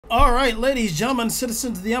Alright, ladies, gentlemen,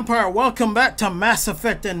 citizens of the Empire, welcome back to Mass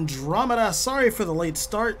Effect Andromeda. Sorry for the late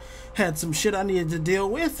start. Had some shit I needed to deal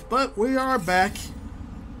with, but we are back.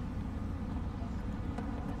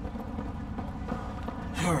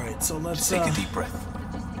 Alright, so let's take a deep breath.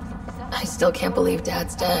 I still can't believe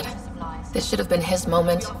Dad's dead. This should have been his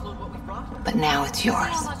moment. But now it's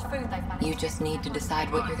yours. You just need to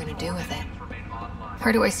decide what you're gonna do with it.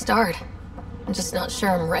 Where do I start? I'm just not sure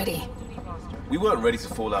I'm ready. We weren't ready to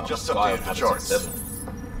fall out Just of the sky update on the charts. 7,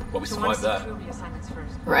 but we survived that.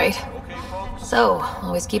 Right? So,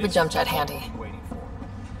 always keep a jump jet handy.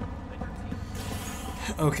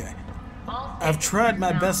 Okay. I've tried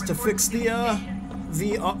my best to fix the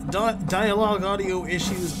dialogue audio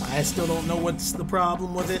issues. I still don't know what's the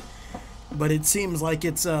problem with it, but it seems like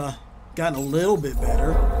it's gotten a little bit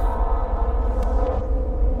better.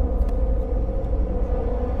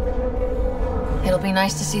 It'll be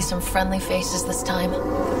nice to see some friendly faces this time.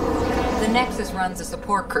 The Nexus runs a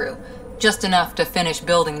support crew, just enough to finish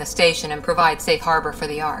building the station and provide safe harbor for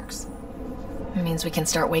the Arks. It means we can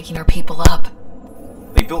start waking our people up.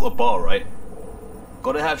 They built a bar, right?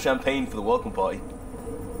 Gotta have champagne for the welcome party.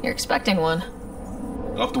 You're expecting one.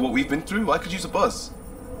 After what we've been through, I could use a buzz.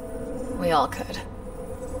 We all could.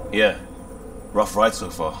 Yeah. Rough ride so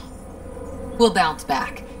far. We'll bounce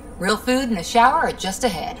back. Real food and a shower are just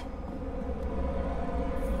ahead.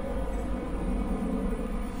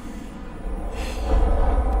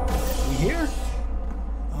 We here?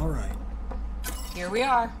 Alright. Here we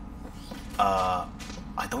are. I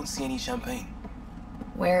don't see any champagne.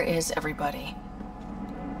 Where is everybody?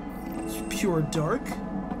 It's pure dark.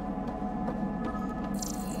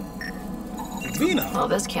 Vina! Oh,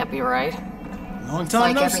 this can't be right. Long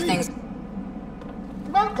time no see.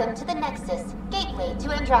 Welcome to the Nexus, gateway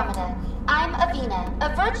to Andromeda. I'm Avina,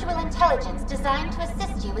 a virtual intelligence designed to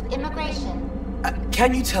assist you with immigration.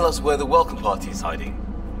 Can you tell us where the welcome party is hiding?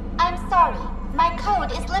 I'm sorry. My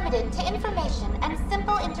code is limited to information and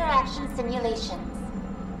simple interaction simulations.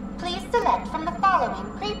 Please select from the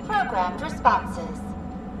following pre-programmed responses.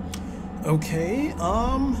 Okay,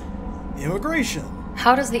 immigration.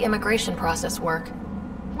 How does the immigration process work?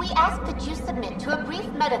 We ask that you submit to a brief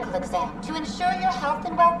medical exam to ensure your health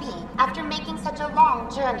and well-being after making such a long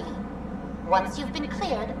journey. Once you've been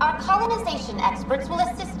cleared, our colonization experts will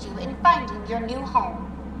assist you in finding your new home.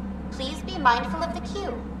 Please be mindful of the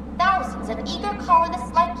queue. Thousands of eager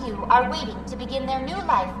colonists like you are waiting to begin their new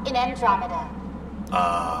life in Andromeda.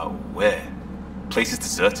 Where? Place is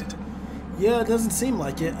deserted. Yeah, it doesn't seem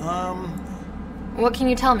like it. What can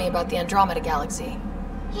you tell me about the Andromeda galaxy?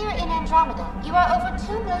 Here in Andromeda, you are over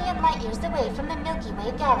 2 million light-years away from the Milky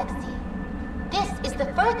Way galaxy. This is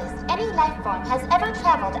the furthest any life form has ever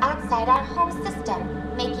traveled outside our home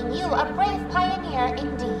system, making you a brave pioneer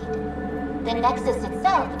indeed. The Nexus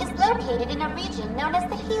itself is located in a region known as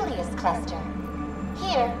the Helios Cluster.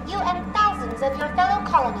 Here, you and thousands of your fellow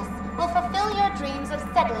colonists will fulfill your dreams of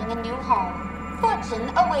settling a new home. Fortune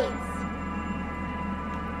awaits.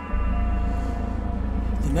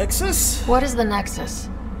 The Nexus? What is the Nexus?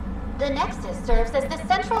 The Nexus serves as the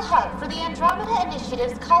central hub for the Andromeda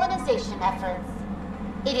Initiative's colonization efforts.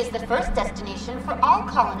 It is the first destination for all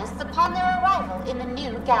colonists upon their arrival in the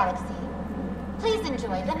new galaxy. Please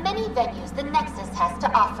enjoy the many venues the Nexus has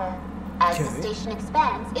to offer. As the station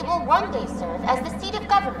expands, it will one day serve as the seat of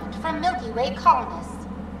government for Milky Way colonists.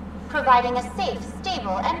 Providing a safe,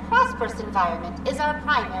 stable, and prosperous environment is our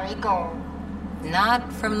primary goal.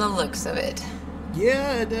 Not from the looks of it.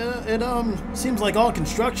 Yeah, it seems like all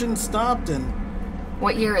construction stopped and...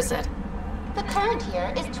 What year is it? The current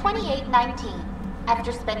year is 2819.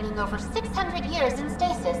 After spending over 600 years in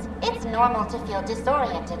stasis, it's normal to feel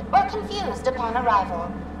disoriented or confused upon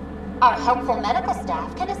arrival. Our helpful medical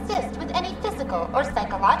staff can assist with any physical or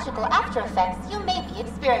psychological after effects you may be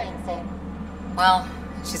experiencing. Well,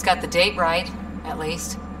 she's got the date right, at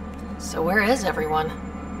least. So where is everyone?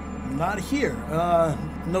 Not here.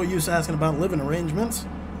 No use asking about living arrangements.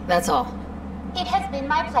 That's all. It has been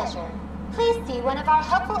my pleasure. Please see one of our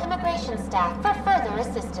helpful immigration staff for further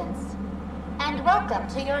assistance. And welcome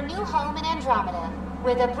to your new home in Andromeda,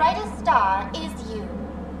 where the brightest star is you.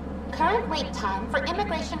 Current wait time for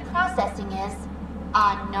immigration processing is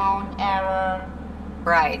unknown error.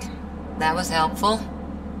 Right. That was helpful.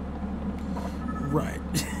 Right.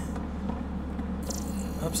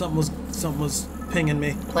 Something was pinging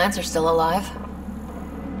me. Plants are still alive.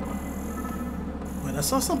 Wait, I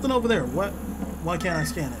saw something over there. What? Why can't I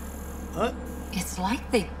scan it? What? It's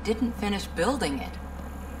like they didn't finish building it.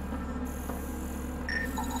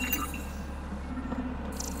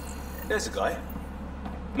 There's a guy.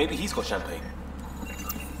 Maybe he's got champagne.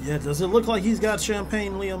 Yeah, does it look like he's got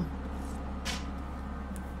champagne, Liam?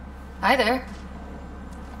 Hi there.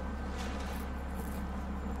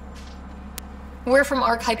 We're from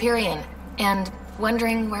Ark Hyperion, and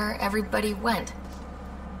wondering where everybody went.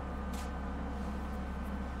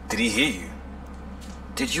 Did he hear you?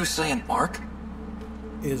 Did you say an arc?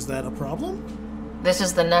 Is that a problem? This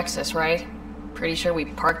is the Nexus, right? Pretty sure we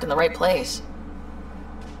parked in the right place.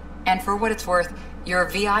 And for what it's worth, your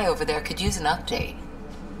VI over there could use an update.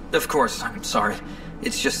 Of course, I'm sorry.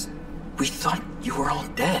 It's just, we thought you were all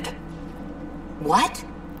dead. What?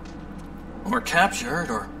 Or captured,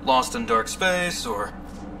 or lost in dark space, or...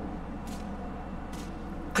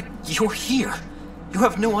 But you're here. You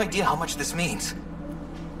have no idea how much this means.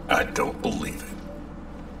 I don't believe it.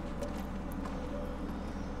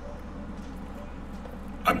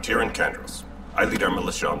 I'm Tyrion Kandros. I lead our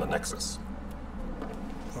militia on the Nexus.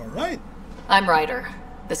 All right. I'm Ryder.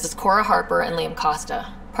 This is Cora Harper and Liam Costa,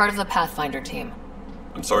 part of the Pathfinder team.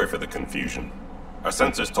 I'm sorry for the confusion. Our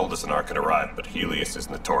sensors told us an Ark had arrived, but Helios is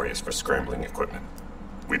notorious for scrambling equipment.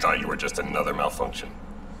 We thought you were just another malfunction.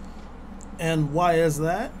 And why is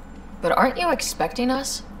that? But aren't you expecting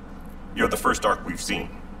us? You're the first Ark we've seen.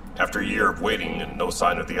 After a year of waiting and no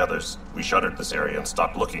sign of the others, we shuttered this area and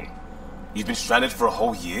stopped looking. You've been stranded for a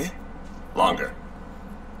whole year? Longer.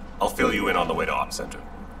 I'll fill you in on the way to Op Center.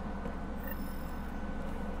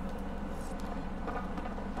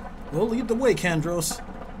 We'll lead the way, Kandros.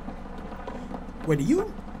 Wait, are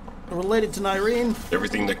you related to Nyreen?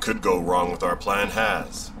 Everything that could go wrong with our plan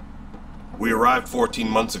has. We arrived 14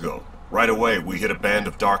 months ago. Right away, we hit a band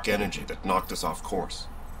of dark energy that knocked us off course.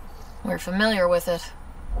 We're familiar with it.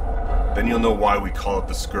 Then you'll know why we call it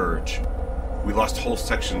the Scourge. We lost whole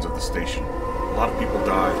sections of the station. A lot of people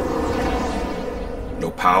died. No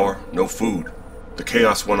power, no food. The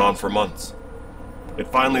chaos went on for months. It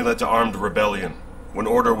finally led to armed rebellion. When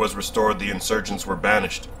order was restored, the insurgents were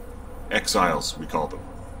banished. Exiles, we call them.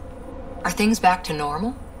 Are things back to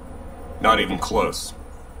normal? Not even close.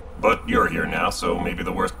 But you're here now, so maybe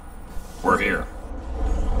the worst... We're here.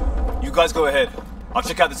 You guys go ahead. I'll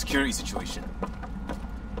check out the security situation.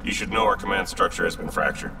 You should know our command structure has been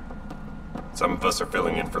fractured. Some of us are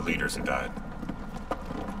filling in for leaders who died.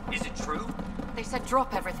 Is it true? They said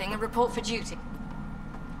drop everything and report for duty.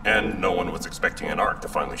 And no one was expecting an Ark to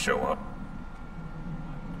finally show up.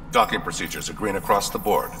 Docking procedures are green across the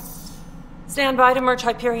board. Stand by to merge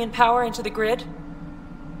Hyperion power into the grid.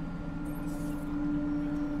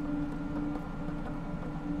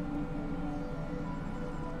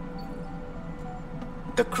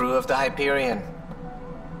 The crew of the Hyperion.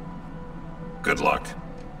 Good luck.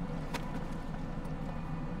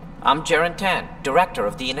 I'm Jaren Tan, director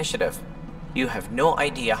of the initiative. You have no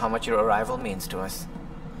idea how much your arrival means to us.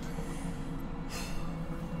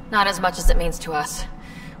 Not as much as it means to us.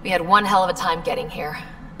 We had one hell of a time getting here.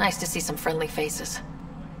 Nice to see some friendly faces.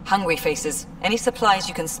 Hungry faces. Any supplies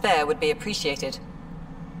you can spare would be appreciated.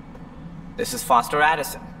 This is Foster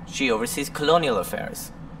Addison. She oversees colonial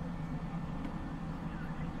affairs.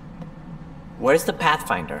 Where's the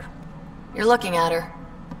Pathfinder? You're looking at her.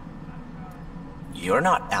 You're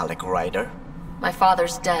not Alec Ryder. My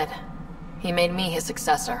father's dead. He made me his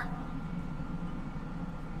successor.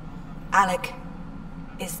 Alec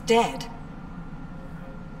is dead.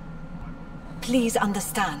 Please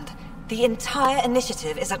understand, the entire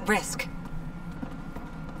initiative is at risk.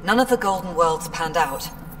 None of the Golden Worlds panned out.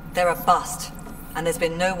 They're a bust, and there's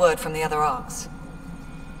been no word from the other arcs.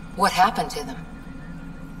 What happened to them?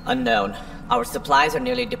 Unknown. Our supplies are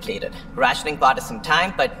nearly depleted. Rationing bought us some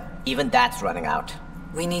time, but even that's running out.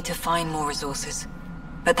 We need to find more resources,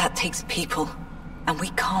 but that takes people, and we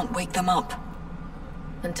can't wake them up.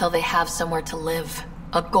 Until they have somewhere to live.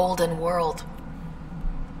 A golden world.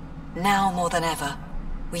 Now more than ever,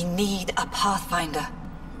 we need a Pathfinder.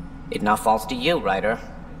 It now falls to you, Ryder.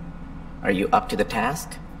 Are you up to the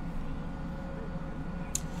task?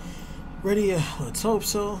 Ready? Let's hope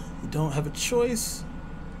so. You don't have a choice.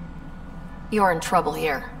 You're in trouble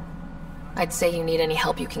here. I'd say you need any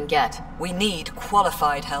help you can get. We need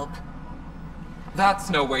qualified help. That's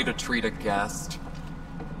no way to treat a guest.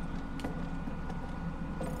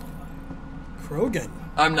 Krogan.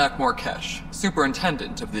 I'm Nak Morkesh,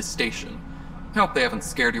 superintendent of this station. Hope they haven't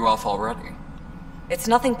scared you off already. It's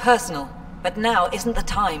nothing personal, but now isn't the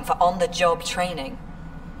time for on-the-job training.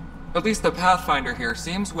 At least the Pathfinder here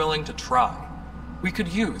seems willing to try. We could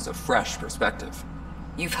use a fresh perspective.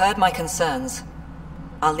 You've heard my concerns.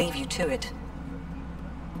 I'll leave you to it.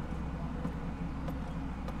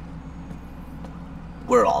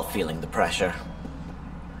 We're all feeling the pressure.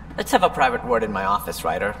 Let's have a private word in my office,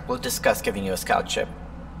 Ryder. We'll discuss giving you a scout ship.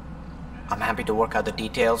 I'm happy to work out the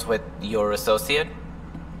details with your associate.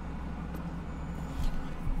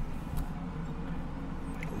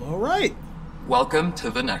 All right. Welcome to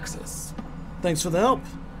the Nexus. Thanks for the help.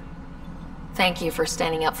 Thank you for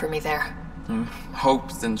standing up for me there.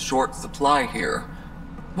 Hope's in short supply here.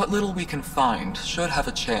 What little we can find should have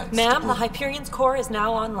a chance. Ma'am, the Hyperion's core is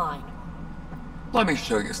now online. Let me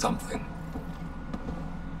show you something.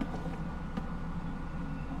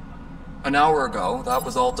 An hour ago, that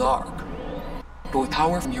was all dark. But with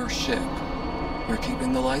power from your ship, you're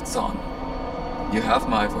keeping the lights on. You have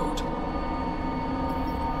my vote.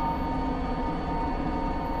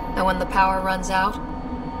 And when the power runs out?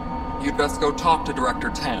 You'd best go talk to Director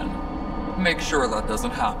Tan. Make sure that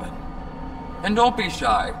doesn't happen. And don't be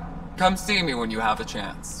shy. Come see me when you have a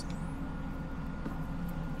chance.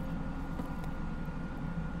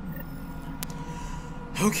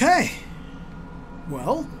 Okay.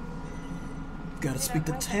 Well, gotta speak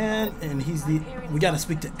to Tan, and we gotta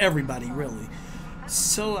speak to everybody, really.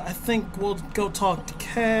 So I think we'll go talk to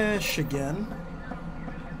Cash again.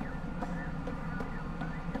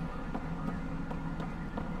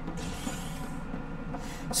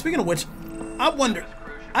 Speaking of which, I wonder,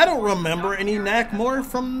 I don't remember any Knackmore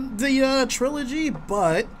from the trilogy,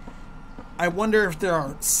 but I wonder if there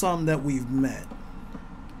are some that we've met.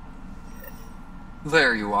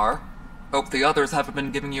 There you are. Hope the others haven't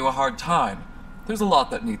been giving you a hard time. There's a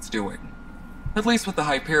lot that needs doing. At least with the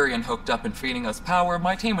Hyperion hooked up and feeding us power,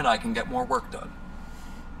 my team and I can get more work done.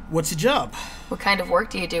 What's your job? What kind of work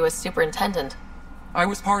do you do as superintendent? I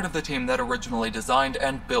was part of the team that originally designed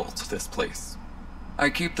and built this place. I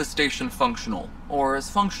keep the station functional, or as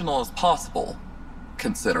functional as possible,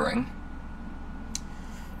 considering.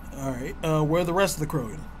 Alright, where are the rest of the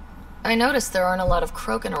Krogan? I noticed there aren't a lot of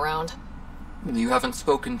Krogan around. You haven't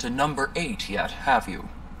spoken to number 8 yet, have you?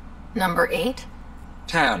 Number 8?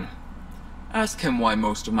 Tan. Ask him why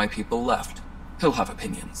most of my people left. He'll have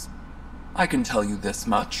opinions. I can tell you this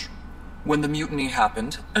much. When the mutiny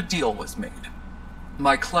happened, a deal was made.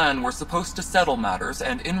 My clan were supposed to settle matters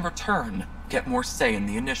and, in return, get more say in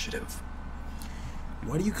the initiative.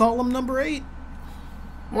 Why do you call him number 8?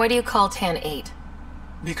 Why do you call Tan 8?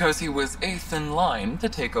 Because he was 8th in line to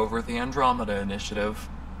take over the Andromeda initiative.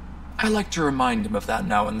 I like to remind him of that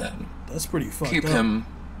now and then. That's pretty fucked up. Keep him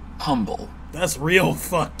humble. That's real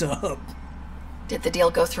fucked up. Did the deal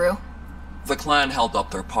go through? The clan held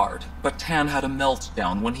up their part, but Tan had a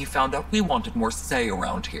meltdown when he found out we wanted more say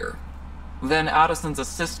around here. Then Addison's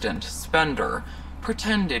assistant, Spender,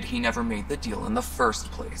 pretended he never made the deal in the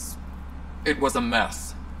first place. It was a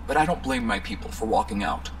mess, but I don't blame my people for walking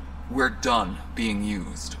out. We're done being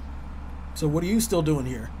used. So what are you still doing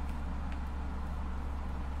here?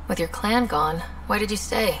 With your clan gone, why did you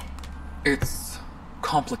stay? It's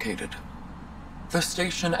complicated. The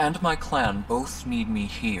station and my clan both need me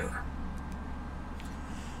here.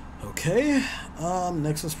 Okay,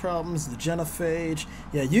 Nexus problems, the genophage.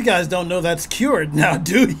 Yeah, you guys don't know that's cured now,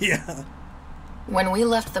 do ya? When we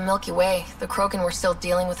left the Milky Way, the Krogan were still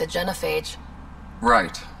dealing with the genophage.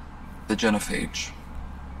 Right. The genophage.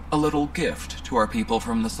 A little gift to our people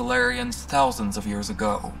from the Solarians thousands of years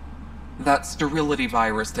ago. That sterility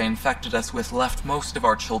virus they infected us with left most of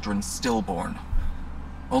our children stillborn.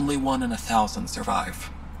 Only 1 in 1,000 survive.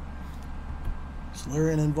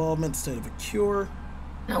 Solarian involvement, state of a cure.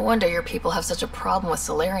 No wonder your people have such a problem with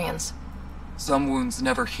Solarians. Some wounds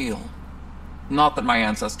never heal. Not that my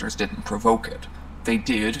ancestors didn't provoke it. They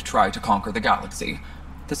did try to conquer the galaxy.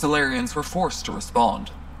 The Solarians were forced to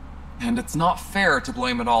respond. And it's not fair to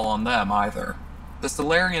blame it all on them, either. The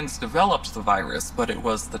Solarians developed the virus, but it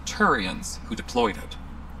was the Turians who deployed it.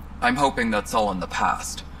 I'm hoping that's all in the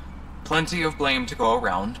past. Plenty of blame to go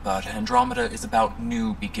around, but Andromeda is about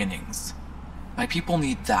new beginnings. My people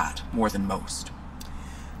need that more than most.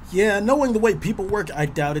 Yeah, knowing the way people work, I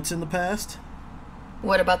doubt it's in the past.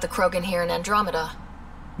 What about the Krogan here in Andromeda?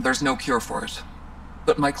 There's no cure for it.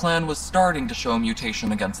 But my clan was starting to show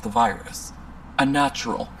mutation against the virus. A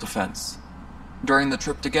natural defense. During the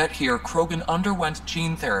trip to get here, Krogan underwent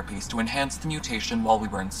gene therapies to enhance the mutation while we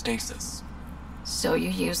were in stasis. So you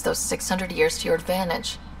used those 600 years to your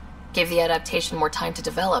advantage. Gave the adaptation more time to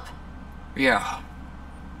develop. Yeah.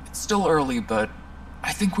 It's still early, but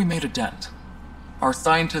I think we made a dent. Our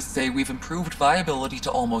scientists say we've improved viability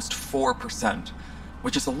to almost 4%,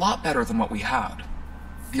 which is a lot better than what we had.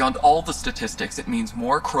 Beyond all the statistics, it means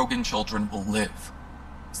more Krogan children will live.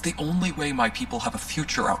 It's the only way my people have a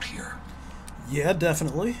future out here. Yeah,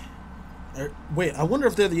 definitely. Wait, I wonder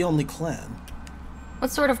if they're the only clan.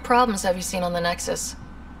 What sort of problems have you seen on the Nexus?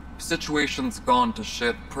 Situation's gone to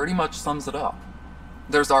shit pretty much sums it up.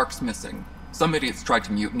 There's arcs missing. Some idiots tried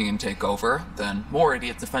to mutiny and take over, then more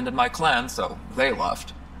idiots offended my clan, so they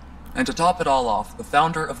left. And to top it all off, the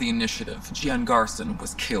founder of the initiative, Gian Garson,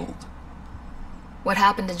 was killed. What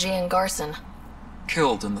happened to Gian Garson?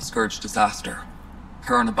 Killed in the Scourge disaster.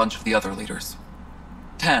 Her and a bunch of the other leaders.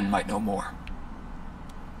 Tan might know more.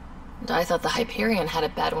 And I thought the Hyperion had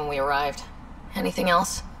it bad when we arrived. Anything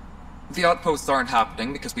else? The outposts aren't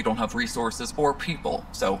happening because we don't have resources or people,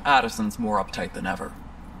 so Addison's more uptight than ever.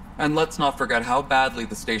 And let's not forget how badly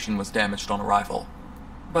the station was damaged on arrival.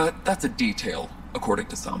 But that's a detail, according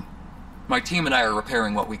to some. My team and I are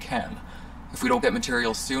repairing what we can. If we don't get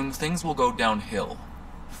materials soon, things will go downhill.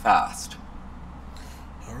 Fast.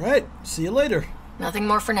 Alright, see you later. Nothing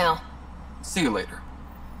more for now. See you later.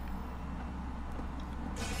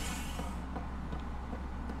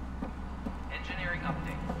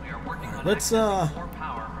 Let's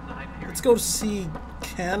go to see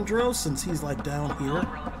Candro since he's like down here.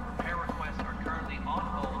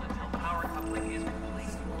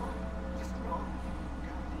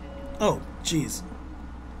 Oh, jeez.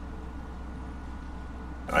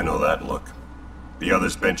 I know that look. The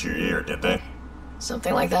others bent your ear, did they?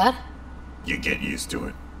 Something like that? You get used to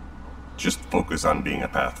it. Just focus on being a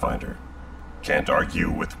Pathfinder. Can't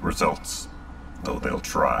argue with results, though they'll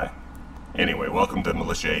try. Anyway, welcome to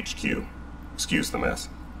Militia HQ. Excuse the mess.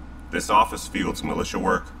 This office fields militia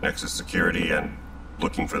work, Nexus security, and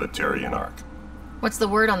looking for the Turian Ark. What's the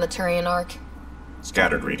word on the Turian Ark?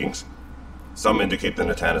 Scattered readings. Some indicate the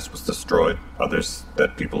Natanus was destroyed, others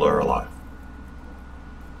that people are alive.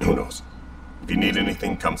 Who knows? If you need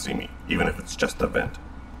anything, come see me, even if it's just a vent.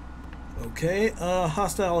 Okay,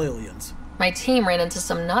 hostile aliens. My team ran into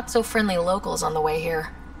some not-so-friendly locals on the way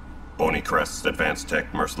here. Bony crests, advanced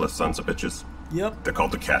tech, merciless sons of bitches. Yep. They're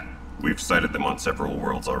called the Cat. We've sighted them on several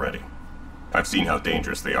worlds already. I've seen how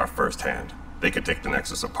dangerous they are firsthand. They could take the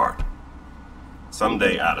Nexus apart.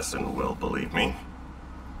 Someday Addison will believe me.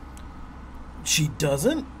 She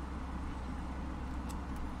doesn't?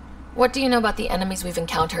 What do you know about the enemies we've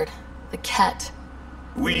encountered? The Ket.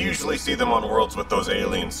 We usually see them on worlds with those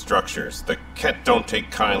alien structures. The Ket don't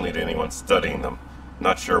take kindly to anyone studying them.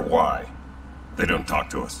 Not sure why. They don't talk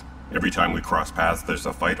to us. Every time we cross paths, there's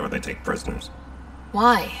a fight or they take prisoners.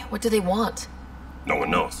 Why? What do they want? No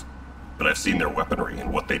one knows. But I've seen their weaponry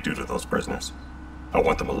and what they do to those prisoners. I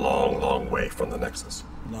want them a long, long way from the Nexus.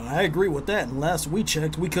 No, I agree with that. And last we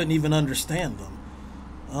checked, we couldn't even understand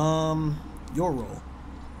them. Your role.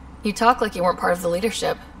 You talk like you weren't part of the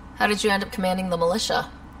leadership. How did you end up commanding the militia?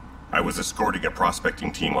 I was escorting a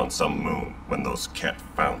prospecting team on some moon when those Ket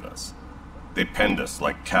found us. They penned us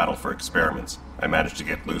like cattle for experiments. I managed to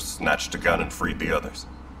get loose, snatched a gun, and freed the others.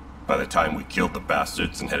 By the time we killed the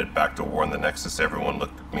bastards and headed back to warn the Nexus, everyone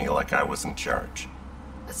looked at me like I was in charge.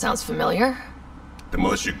 That sounds familiar. The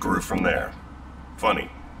militia grew from there. Funny,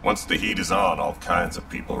 once the heat is on, all kinds of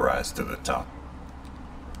people rise to the top.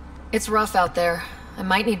 It's rough out there. I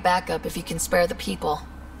might need backup if you can spare the people.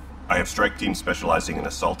 I have strike teams specializing in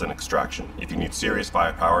assault and extraction. If you need serious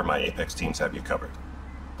firepower, my Apex teams have you covered.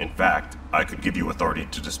 In fact, I could give you authority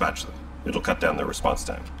to dispatch them. It'll cut down their response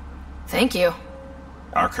time. Thank you.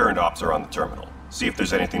 Our current ops are on the terminal. See if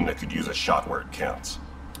there's anything that could use a shot where it counts.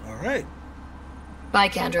 Alright. Bye,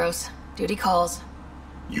 Kandros. Duty calls.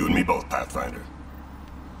 You and me both, Pathfinder.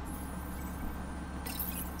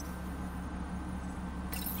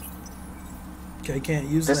 Okay, can't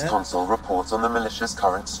use This that. console reports on the militia's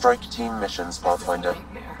current strike team missions, Pathfinder.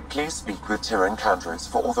 Please speak with Tyrion Kandros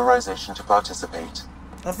for authorization to participate.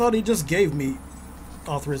 I thought he just gave me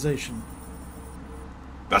authorization.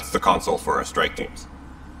 That's the console for our strike teams.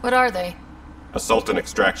 What are they? Assault and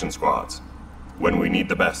extraction squads. When we need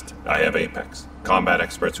the best, I have Apex, combat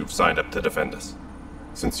experts who've signed up to defend us.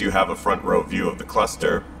 Since you have a front row view of the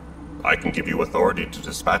cluster, I can give you authority to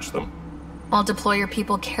dispatch them. I'll deploy your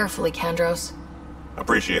people carefully, Kandros.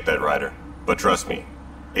 Appreciate that, Ryder. But trust me,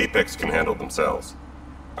 Apex can handle themselves.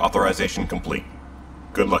 Authorization complete.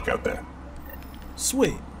 Good luck out there.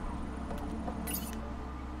 Sweet.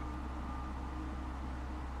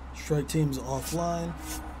 Strike team's offline.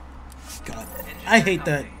 God, I hate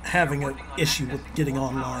that having an issue with getting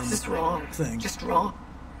online. This is wrong. Thing. Just wrong.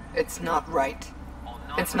 It's not right.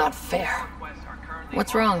 It's not fair.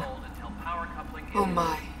 What's wrong? Oh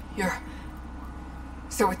my, you're...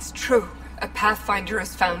 So it's true. A Pathfinder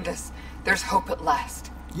has found us. There's hope at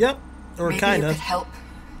last. Yep, or Maybe kinda. you could help.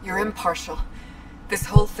 You're impartial. This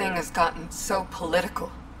whole thing has gotten so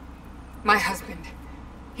political. My husband,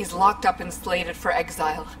 he's locked up and slated for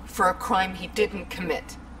exile for a crime he didn't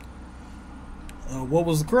commit. What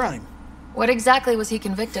was the crime? What exactly was he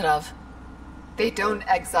convicted of? They don't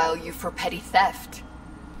exile you for petty theft.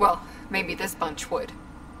 Well, Maybe this bunch would.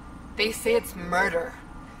 They say it's murder.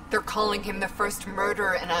 They're calling him the first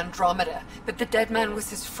murderer in Andromeda, but the dead man was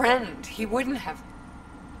his friend. He wouldn't have...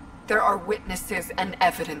 There are witnesses and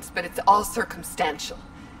evidence, but it's all circumstantial.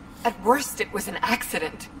 At worst, it was an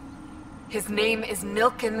accident. His name is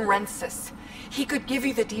Nilken Rensis. He could give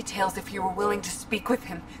you the details if you were willing to speak with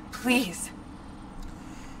him. Please.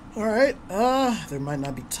 Alright, there might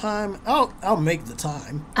not be time. I'll make the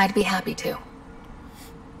time. I'd be happy to.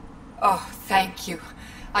 Oh, thank you.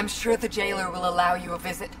 I'm sure the jailer will allow you a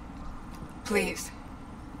visit. Please,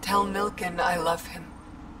 tell Nilken I love him.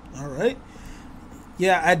 Alright.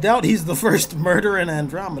 Yeah, I doubt he's the first murderer in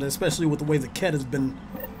Andromeda, especially with the way the Ket has been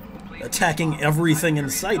attacking everything in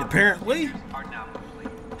sight, apparently.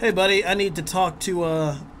 Hey, buddy, I need to talk to,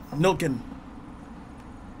 Nilken.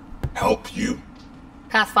 Help you?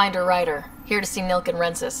 Pathfinder Ryder, here to see Nilken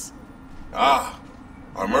Rensis. Ah,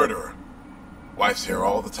 a murderer. Wife's here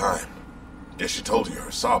all the time. Guess she told you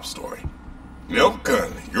her sob story.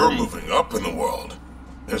 Nilken, you're moving up in the world.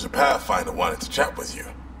 There's a Pathfinder wanted to chat with you.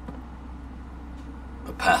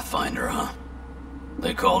 A Pathfinder, huh?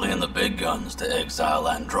 They called in the big guns to exile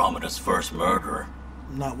Andromeda's first murderer.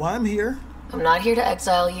 Not why I'm here. I'm not here to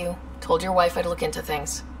exile you. Told your wife I'd look into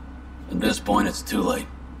things. At this point, it's too late.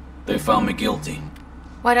 They found me guilty.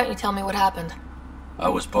 Why don't you tell me what happened? I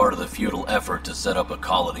was part of the futile effort to set up a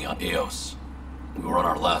colony on Eos. We were on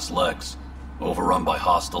our last legs, overrun by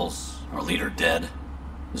hostiles, our leader dead.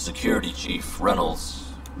 The security chief,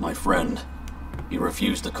 Reynolds, my friend, he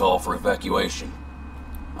refused to call for evacuation.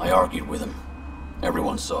 I argued with him.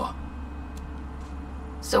 Everyone saw.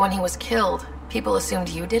 So when he was killed, people assumed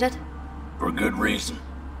you did it? For good reason.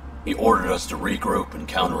 He ordered us to regroup and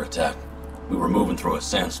counterattack. We were moving through a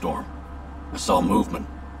sandstorm. I saw movement,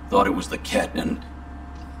 thought it was the Ket, and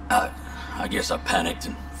I guess I panicked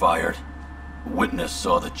and fired. A witness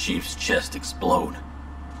saw the chief's chest explode.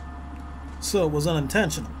 So it was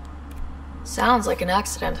unintentional. Sounds like an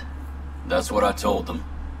accident. That's what I told them,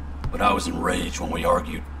 but I was enraged when we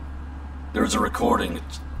argued. There's a recording.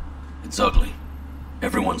 It's ugly.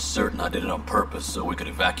 Everyone's certain I did it on purpose so we could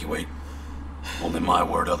evacuate. Only my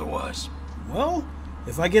word otherwise. Well,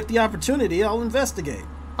 if I get the opportunity, I'll investigate.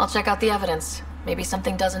 I'll check out the evidence. Maybe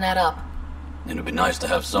something doesn't add up. It'd be nice to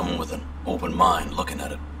have someone with an open mind looking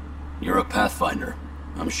at it. You're a Pathfinder.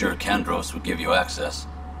 I'm sure Kandros would give you access.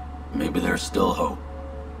 Maybe there's still hope.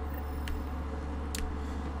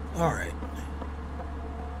 Alright.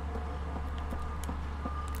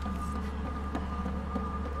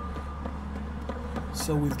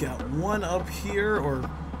 So we've got one up here, or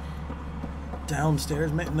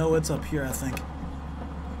downstairs. No, it's up here, I think.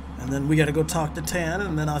 And then we gotta go talk to Tan,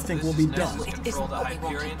 and then I think we'll be done. It isn't what we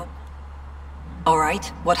wanted, but... Alright,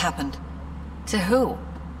 what happened? To who?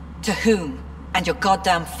 To whom? And your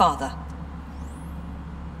goddamn father.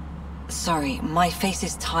 Sorry, my face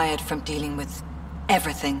is tired from dealing with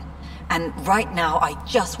everything. And right now, I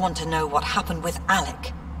just want to know what happened with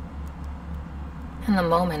Alec. In the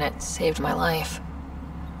moment, it saved my life.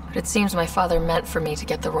 But it seems my father meant for me to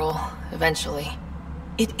get the role, eventually.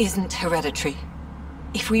 It isn't hereditary.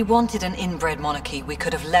 If we wanted an inbred monarchy, we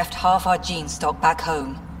could have left half our gene stock back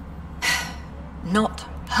home. Not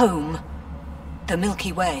home. The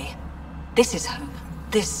Milky Way. This is home.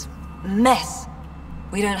 This mess.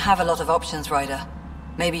 We don't have a lot of options, Ryder.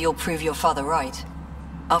 Maybe you'll prove your father right.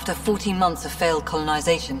 After 14 months of failed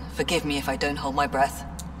colonization, forgive me if I don't hold my breath.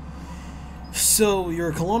 So, you're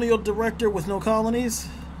a colonial director with no colonies?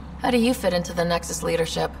 How do you fit into the Nexus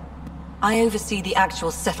leadership? I oversee the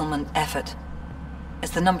actual settlement effort.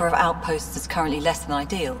 As the number of outposts is currently less than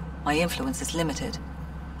ideal, my influence is limited.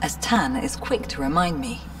 As Tan is quick to remind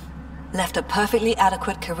me. Left a perfectly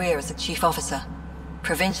adequate career as a chief officer.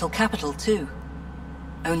 Provincial capital, too.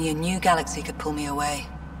 Only a new galaxy could pull me away.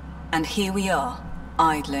 And here we are,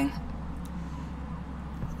 idling.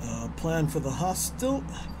 Plan for the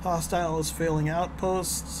hostiles failing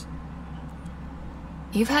outposts.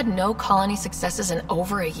 You've had no colony successes in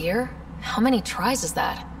over a year? How many tries is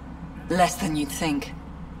that? Less than you'd think.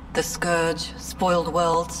 The Scourge, spoiled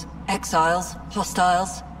worlds, exiles,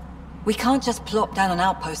 hostiles. We can't just plop down an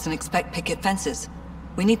outpost and expect picket fences.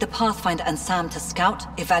 We need the Pathfinder and Sam to scout,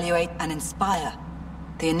 evaluate, and inspire.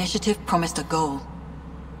 The initiative promised a goal.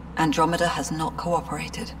 Andromeda has not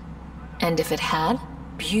cooperated. And if it had?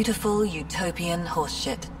 Beautiful utopian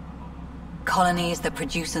horseshit. Colonies that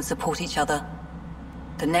produce and support each other.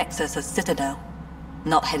 The Nexus a citadel,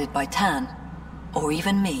 not headed by Tan, or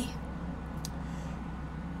even me.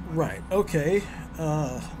 Right, okay.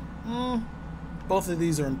 Both of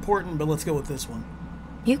these are important, but let's go with this one.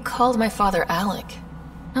 You called my father Alec.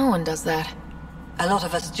 No one does that. A lot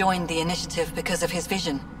of us joined the initiative because of his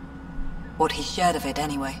vision. What he shared of it,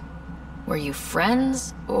 anyway. Were you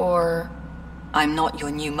friends, or...? I'm not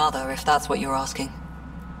your new mother, if that's what you're asking.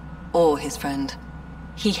 Or his friend.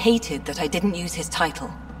 He hated that I didn't use his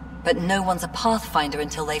title. But no one's a Pathfinder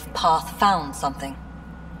until they've path-found something.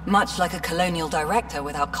 Much like a colonial director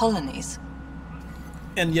without colonies.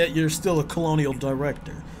 And yet you're still a colonial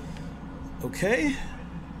director. Okay?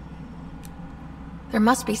 There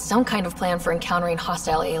must be some kind of plan for encountering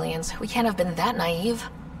hostile aliens. We can't have been that naive.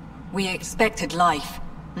 We expected life,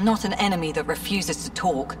 not an enemy that refuses to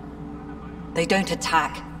talk. They don't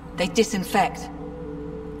attack. They disinfect.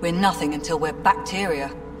 We're nothing until we're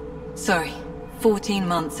bacteria. Sorry, 14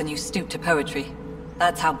 months and you stoop to poetry.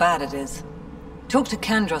 That's how bad it is. Talk to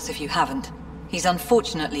Kandros if you haven't. He's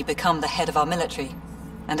unfortunately become the head of our military.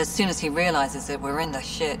 And as soon as he realizes it, we're in the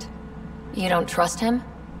shit. You don't trust him?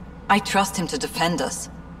 I trust him to defend us.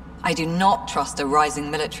 I do not trust a rising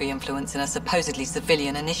military influence in a supposedly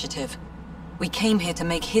civilian initiative. We came here to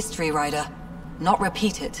make history, Ryder, not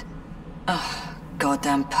repeat it. Ugh,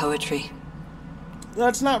 goddamn poetry.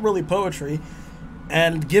 That's not really poetry.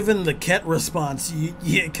 And given the Ket response,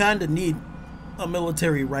 you kind of need a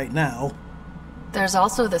military right now. There's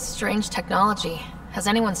also this strange technology. Has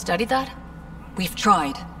anyone studied that? We've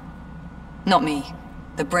tried. Not me.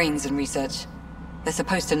 The brains in research. They're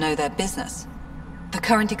supposed to know their business. The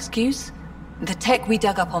current excuse? The tech we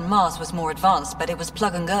dug up on Mars was more advanced, but it was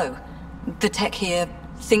plug and go. The tech here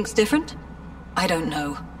thinks different? I don't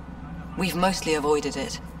know. We've mostly avoided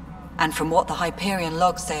it. And from what the Hyperion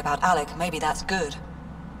logs say about Alec, maybe that's good.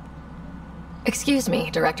 Excuse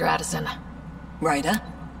me, Director Addison. Ryder?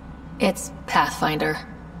 It's Pathfinder.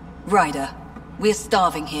 Ryder, we're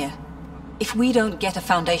starving here. If we don't get a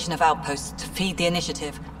foundation of outposts to feed the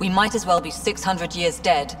initiative, we might as well be 600 years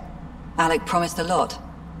dead. Alec promised a lot.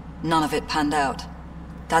 None of it panned out.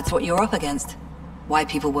 That's what you're up against. Why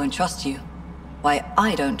people won't trust you. Why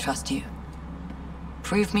I don't trust you.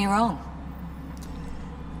 Prove me wrong.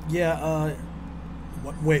 Yeah,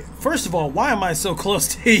 wait. First of all, why am I so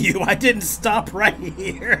close to you? I didn't stop right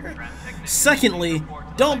here. Secondly,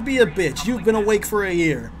 don't be a bitch. You've been awake for a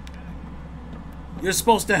year. You're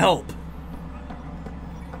supposed to help.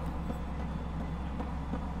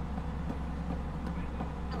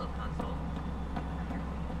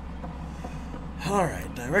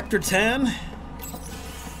 Alright, Director 10.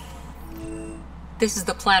 This is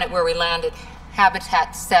the planet where we landed.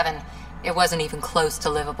 Habitat 7. It wasn't even close to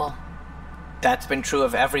livable. That's been true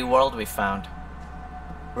of every world we've found.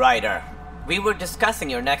 Ryder, we were discussing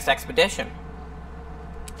your next expedition.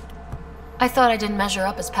 I thought I didn't measure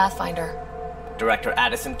up as Pathfinder. Director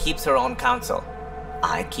Addison keeps her own counsel.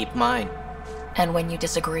 I keep mine. And when you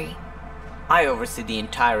disagree? I oversee the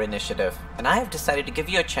entire initiative, and I have decided to give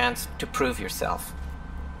you a chance to prove yourself.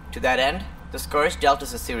 To that end, the Scourge dealt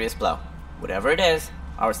us a serious blow. Whatever it is,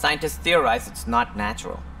 our scientists theorize it's not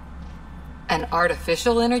natural. An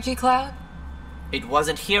artificial energy cloud? It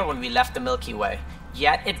wasn't here when we left the Milky Way,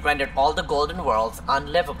 yet it rendered all the golden worlds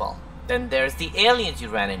unlivable. Then there's the aliens you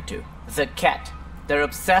ran into, the Ket. They're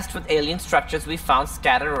obsessed with alien structures we found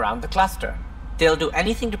scattered around the cluster. They'll do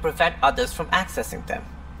anything to prevent others from accessing them.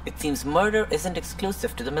 It seems murder isn't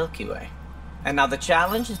exclusive to the Milky Way. And now the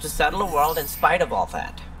challenge is to settle a world in spite of all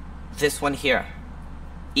that. This one here.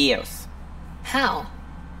 Eos. How?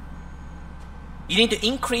 You need to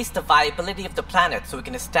increase the viability of the planet so we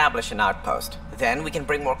can establish an outpost. Then we can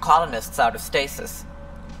bring more colonists out of stasis.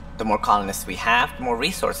 The more colonists we have, the more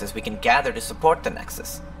resources we can gather to support the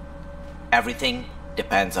Nexus. Everything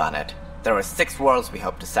depends on it. There are 6 worlds we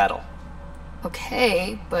hope to settle.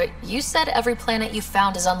 Okay, but you said every planet you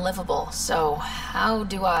found is unlivable, so how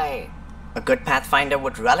do I... A good Pathfinder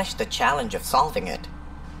would relish the challenge of solving it.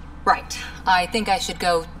 Right. I think I should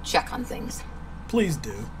go check on things. Please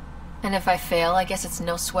do. And if I fail, I guess it's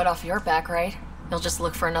no sweat off your back, right? You'll just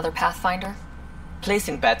look for another Pathfinder?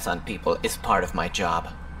 Placing bets on people is part of my job.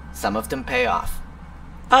 Some of them pay off.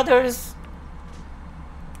 Others...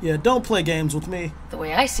 Yeah, don't play games with me. The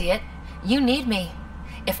way I see it, you need me.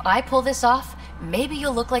 If I pull this off, maybe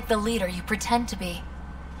you'll look like the leader you pretend to be.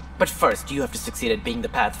 But first, you have to succeed at being the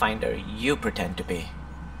Pathfinder you pretend to be.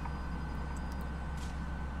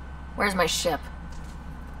 Where's my ship?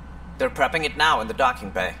 They're prepping it now in the docking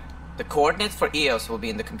bay. The coordinates for Eos will be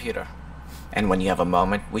in the computer. And when you have a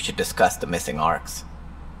moment, we should discuss the missing arcs.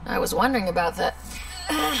 I was wondering about that.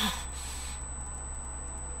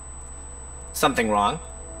 Something wrong?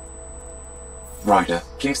 Ryder,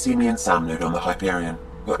 please see me and Sam Node on the Hyperion.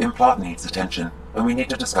 Your implant needs attention, and we need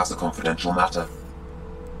to discuss a confidential matter.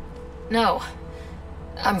 No.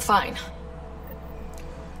 I'm fine.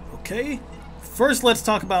 Okay. First, let's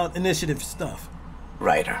talk about initiative stuff.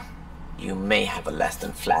 Ryder, you may have a less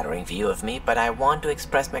than flattering view of me, but I want to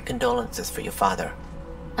express my condolences for your father.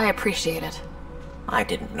 I appreciate it. I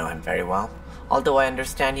didn't know him very well, although I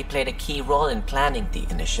understand he played a key role in planning the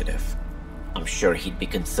initiative. I'm sure he'd be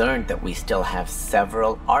concerned that we still have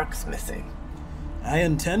several arcs missing. I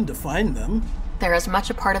intend to find them. They're as much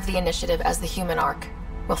a part of the initiative as the human arc.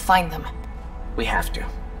 We'll find them. We have to.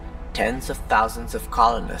 Tens of thousands of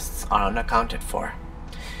colonists are unaccounted for.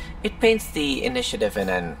 It paints the initiative in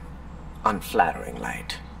an unflattering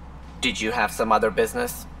light. Did you have some other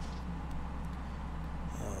business?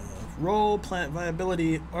 Role, plant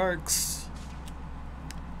viability, arcs.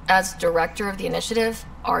 As director of the initiative,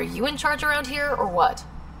 are you in charge around here, or what?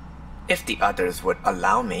 If the others would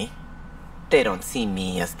allow me. They don't see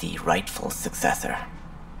me as the rightful successor.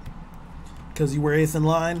 Because you were 8th in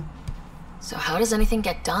line? So how does anything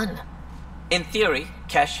get done? In theory,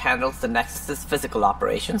 Kesh handles the Nexus's physical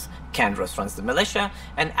operations, Kandros runs the militia,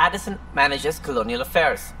 and Addison manages colonial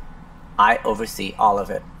affairs. I oversee all of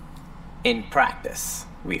it. In practice,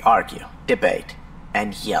 we argue, debate,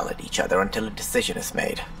 and yell at each other until a decision is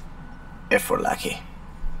made. If we're lucky.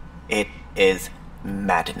 It is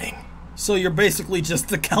maddening. So you're basically just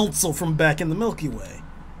the council from back in the Milky Way.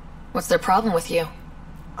 What's their problem with you?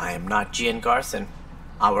 I am not Gian Garson.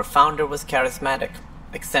 Our founder was charismatic,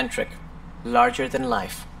 eccentric, larger than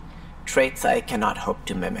life. Traits I cannot hope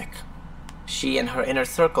to mimic. She and her inner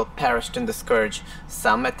circle perished in the Scourge,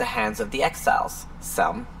 some at the hands of the Exiles,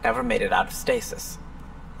 some never made it out of stasis.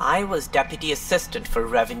 I was deputy assistant for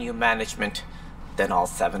revenue management. Then all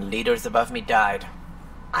 7 leaders above me died.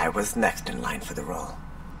 I was next in line for the role.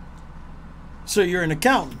 So you're an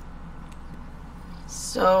accountant?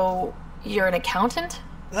 So, you're an accountant?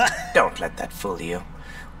 Don't let that fool you.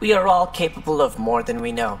 We are all capable of more than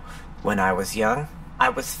we know. When I was young, I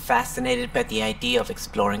was fascinated by the idea of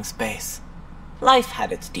exploring space. Life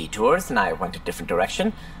had its detours and I went a different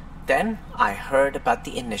direction. Then I heard about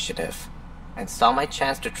the initiative and saw my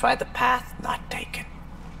chance to try the path not taken.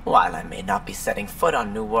 While I may not be setting foot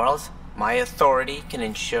on new worlds, my authority can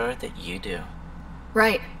ensure that you do.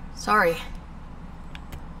 Right. Sorry.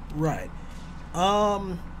 Right.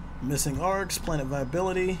 Missing arcs, planet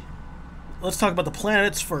viability. Let's talk about the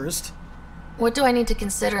planets first. What do I need to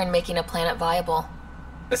consider in making a planet viable?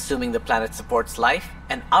 Assuming the planet supports life,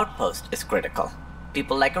 an outpost is critical.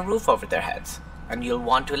 People like a roof over their heads, and you'll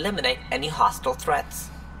want to eliminate any hostile threats.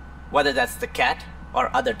 Whether that's the Cat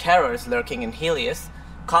or other terrors lurking in Helios,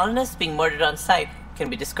 colonists being murdered on sight can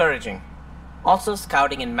be discouraging. Also,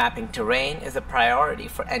 scouting and mapping terrain is a priority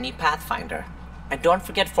for any Pathfinder. And don't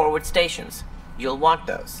forget forward stations. You'll want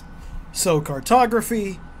those. So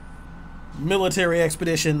cartography, military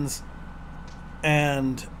expeditions,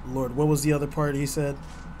 and Lord, what was the other part he said?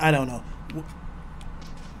 I don't know.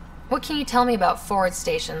 What can you tell me about forward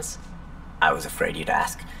stations? I was afraid you'd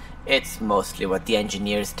ask. It's mostly what the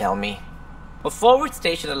engineers tell me. A forward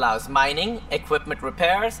station allows mining, equipment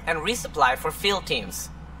repairs, and resupply for field teams.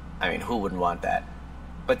 I mean, who wouldn't want that?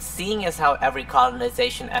 But seeing as how every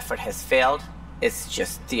colonization effort has failed, it's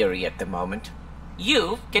just theory at the moment.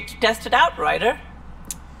 You get to test it out, Ryder.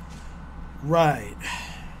 Right.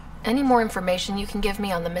 Any more information you can give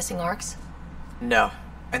me on the missing arcs? No,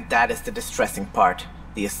 and that is the distressing part.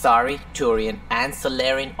 The Asari, Turian, and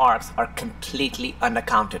Solarian arcs are completely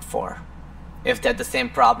unaccounted for. If they had the same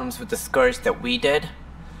problems with the Scourge that we did,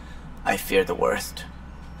 I fear the worst.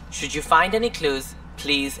 Should you find any clues,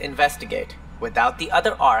 please investigate. Without the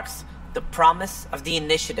other arcs, the promise of the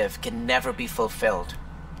initiative can never be fulfilled.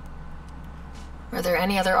 Are there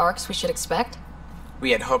any other arcs we should expect?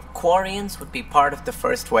 We had hoped Quarians would be part of the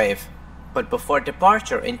first wave, but before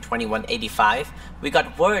departure in 2185, we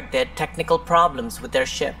got word they had technical problems with their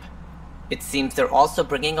ship. It seems they're also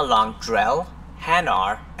bringing along Drell,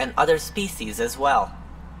 Hanar, and other species as well.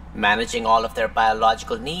 Managing all of their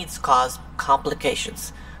biological needs caused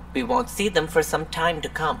complications. We won't see them for some time to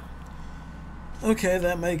come. Okay,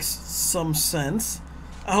 that makes some sense.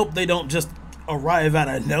 I hope they don't just arrive out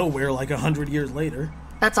of nowhere like 100 years later.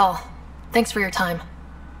 That's all. Thanks for your time.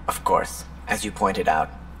 Of course, as you pointed out,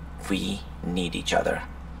 we need each other.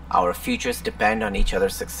 Our futures depend on each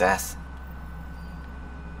other's success.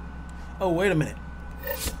 Oh, wait a minute.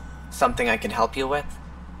 Something I can help you with?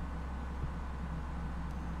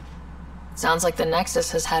 Sounds like the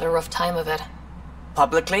Nexus has had a rough time of it.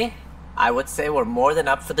 Publicly, I would say we're more than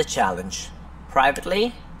up for the challenge.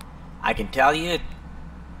 Privately, I can tell you,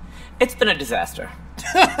 it's been a disaster.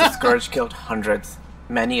 The Scourge killed hundreds,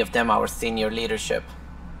 many of them our senior leadership.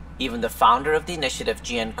 Even the founder of the initiative,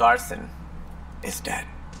 Gian Garson, is dead.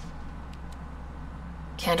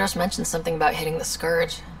 Kandros mentioned something about hitting the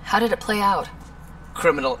Scourge. How did it play out?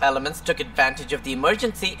 Criminal elements took advantage of the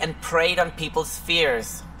emergency and preyed on people's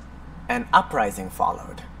fears. An uprising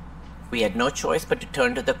followed. We had no choice but to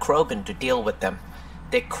turn to the Krogan to deal with them.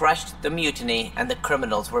 They crushed the mutiny and the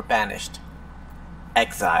criminals were banished.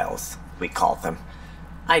 Exiles, we call them.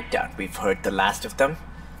 I doubt we've heard the last of them.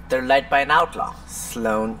 They're led by an outlaw,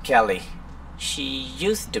 Sloane Kelly. She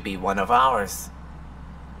used to be one of ours.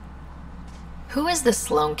 Who is this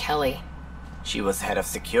Sloane Kelly? She was head of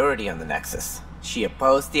security on the Nexus. She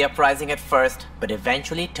opposed the uprising at first, but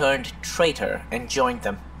eventually turned traitor and joined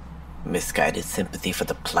them. Misguided sympathy for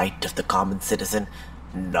the plight of the common citizen?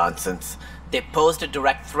 Nonsense. They posed a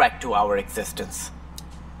direct threat to our existence.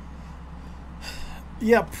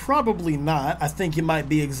 Yeah, probably not. I think you might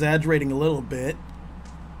be exaggerating a little bit.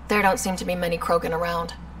 There don't seem to be many Krogan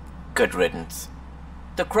around. Good riddance.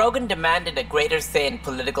 The Krogan demanded a greater say in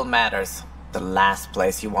political matters. The last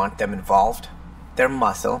place you want them involved. Their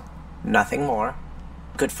muscle, nothing more.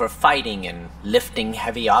 Good for fighting and lifting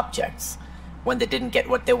heavy objects. When they didn't get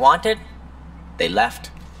what they wanted, they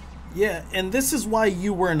left. Yeah, and this is why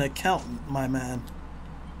you were an accountant, my man.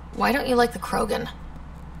 Why don't you like the Krogan?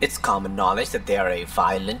 It's common knowledge that they are a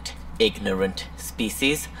violent, ignorant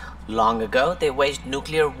species. Long ago, they waged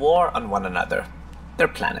nuclear war on one another. Their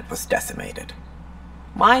planet was decimated.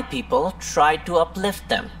 My people tried to uplift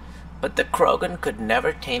them, but the Krogan could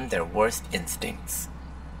never tame their worst instincts.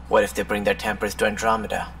 What if they bring their tempers to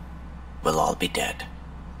Andromeda? We'll all be dead.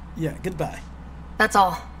 Yeah, goodbye. That's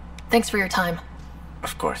all. Thanks for your time.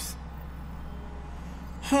 Of course.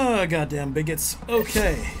 Goddamn bigots.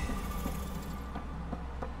 Okay.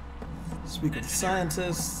 Speak with the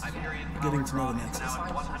scientists. Getting to know the Nexus.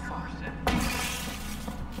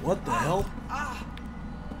 What the hell?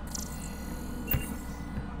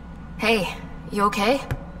 Hey, you okay?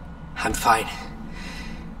 I'm fine.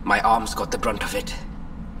 My arms got the brunt of it.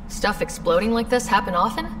 Stuff exploding like this happen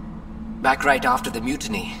often? Back right after the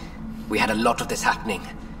mutiny, we had a lot of this happening.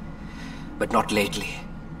 But not lately.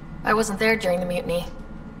 I wasn't there during the mutiny.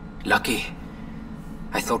 Lucky.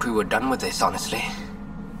 I thought we were done with this, honestly.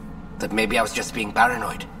 That maybe I was just being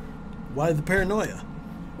paranoid. Why the paranoia?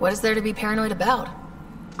 What is there to be paranoid about?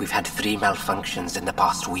 We've had 3 malfunctions in the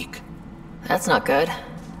past week. That's not good.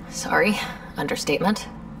 Sorry. Understatement.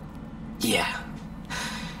 Yeah.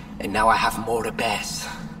 And now I have more repairs.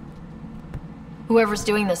 Whoever's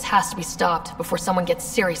doing this has to be stopped before someone gets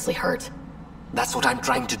seriously hurt. That's what I'm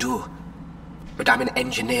trying to do. But I'm an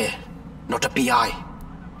engineer, not a PI.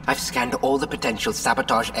 I've scanned all the potential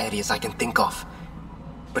sabotage areas I can think of.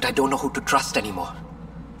 But I don't know who to trust anymore.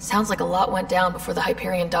 Sounds like a lot went down before the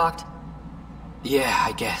Hyperion docked. Yeah,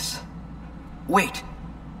 I guess. Wait.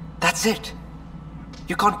 That's it.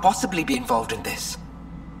 You can't possibly be involved in this.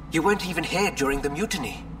 You weren't even here during the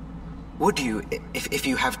mutiny. Would you, if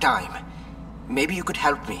you have time? Maybe you could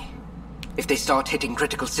help me. If they start hitting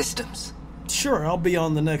critical systems. Sure, I'll be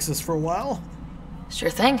on the Nexus for a while. Sure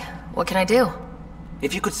thing. What can I do?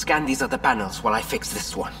 If you could scan these other panels while I fix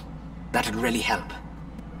this one, that'd really help.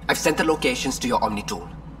 I've sent the locations to your Omni tool.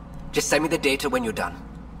 Just send me the data when you're done.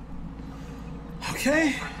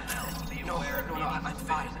 Okay. No, I'm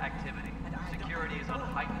fine. Security is on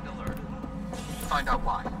heightened alert. Find out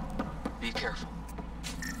why. Be careful.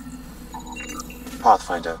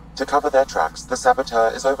 Pathfinder, to cover their tracks, the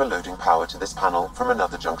saboteur is overloading power to this panel from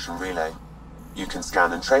another junction relay. You can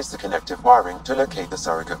scan and trace the connective wiring to locate the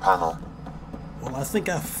surrogate panel. Well, I think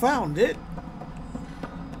I found it.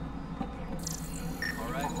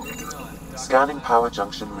 Scanning power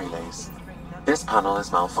junction relays. This panel is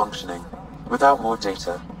malfunctioning. Without more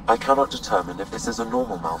data, I cannot determine if this is a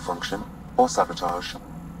normal malfunction or sabotage.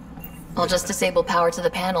 I'll just disable power to the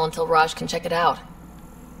panel until Raj can check it out.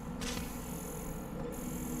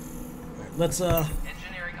 Let's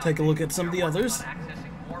take a look at some of the others.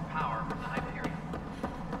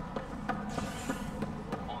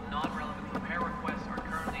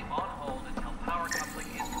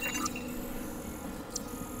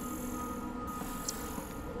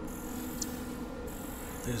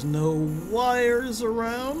 There's no wires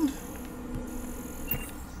around.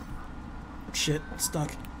 Shit,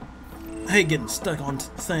 stuck. I hate getting stuck on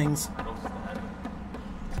things.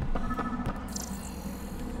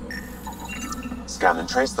 Scan and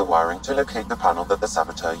trace the wiring to locate the panel that the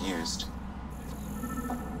saboteur used.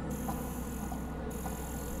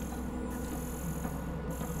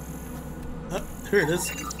 Oh, here it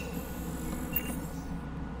is.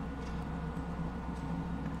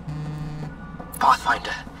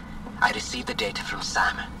 Pathfinder, I received the data from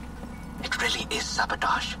Sam. It really is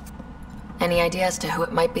sabotage. Any idea as to who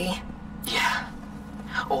it might be? Yeah.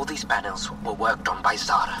 All these panels were worked on by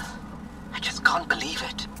Zara. I just can't believe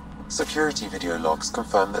it. Security video logs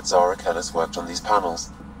confirm that Zara Kellis worked on these panels,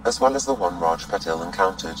 as well as the one Raj Patil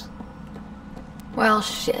encountered. Well,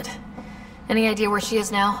 shit. Any idea where she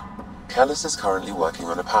is now? Kellis is currently working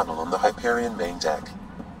on a panel on the Hyperion main deck.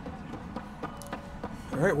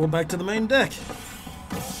 Alright, we're back to the main deck.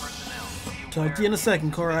 Talk to you in a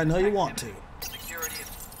second, Cora. I know you want to.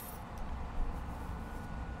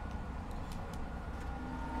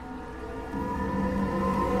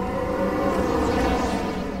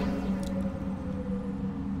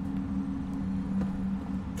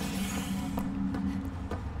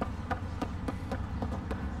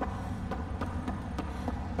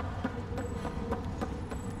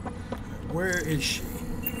 Where is she?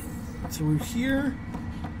 Through here?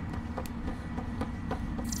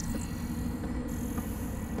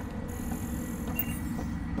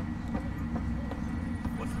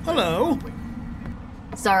 Hello?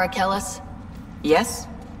 Zara Kellis? Yes?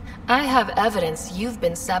 I have evidence you've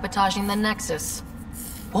been sabotaging the Nexus.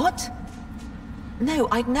 What? No,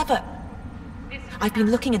 I'd never... I've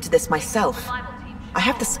been looking into this myself. I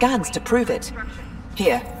have the scans to prove it.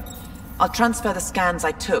 Here. I'll transfer the scans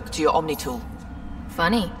I took to your Omni tool.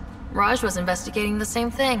 Funny. Raj was investigating the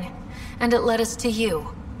same thing, and it led us to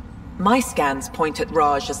you. My scans point at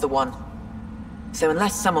Raj as the one. So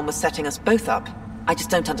unless someone was setting us both up, I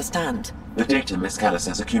just don't understand. The data Miss Kellis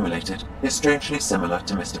has accumulated is strangely similar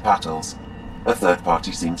to Mr. Patil's. A third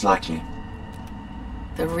party seems likely.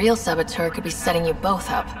 The real saboteur could be setting you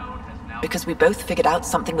both up. Because we both figured out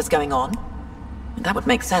something was going on? That would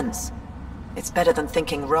make sense. It's better than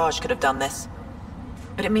thinking Raj could have done this.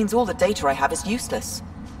 But it means all the data I have is useless.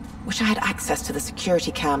 Wish I had access to the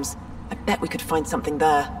security cams. I bet we could find something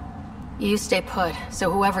there. You stay put,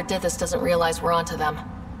 so whoever did this doesn't realize we're onto them.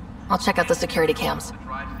 I'll check out the security cams.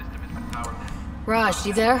 Raj,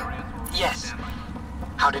 you there? Yes.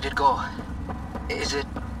 How did it go? Is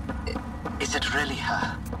it really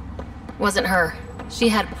her? Wasn't her. She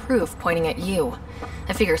had proof pointing at you.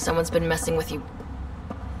 I figure someone's been messing with you.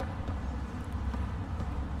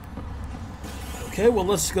 Okay, well,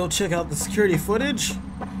 let's go check out the security footage.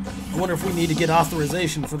 I wonder if we need to get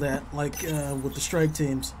authorization for that, like with the strike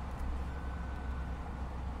teams.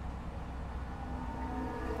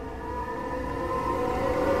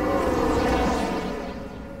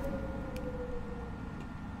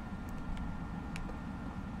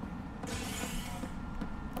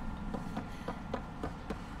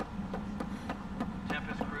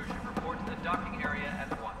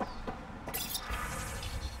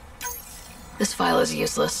 This file is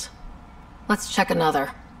useless. Let's check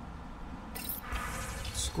another.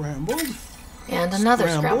 Scrambled. And another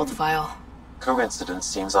scrambled file. Coincidence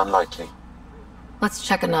seems unlikely. Let's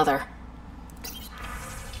check another.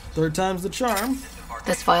 Third time's the charm.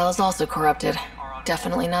 This file is also corrupted.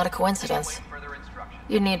 Definitely not a coincidence.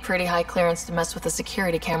 You'd need pretty high clearance to mess with the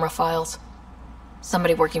security camera files.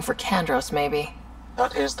 Somebody working for Kandros, maybe.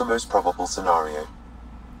 That is the most probable scenario.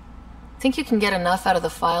 Think you can get enough out of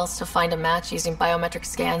the files to find a match using biometric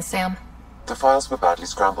scans, Sam? The files were badly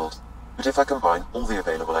scrambled, but if I combine all the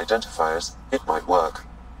available identifiers, it might work.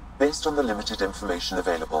 Based on the limited information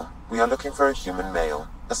available, we are looking for a human male,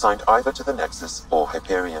 assigned either to the Nexus or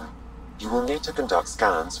Hyperion. You will need to conduct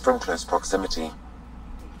scans from close proximity.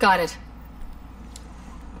 Got it.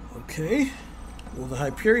 Okay. Well, the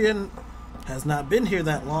Hyperion has not been here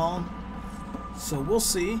that long, so we'll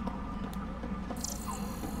see.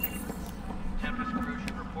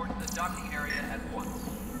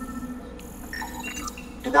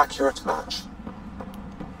 Inaccurate match.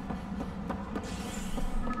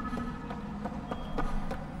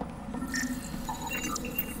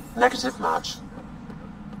 Negative match.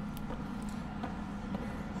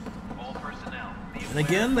 And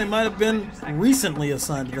again, they might have been recently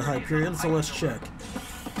assigned to the Hyperion, so let's check.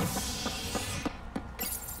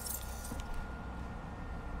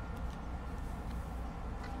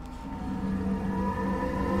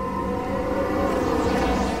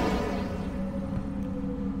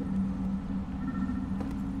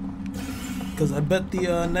 Because I bet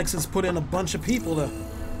the Nexus put in a bunch of people to,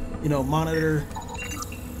 you know, monitor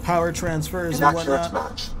power transfers and whatnot.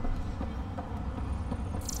 Match.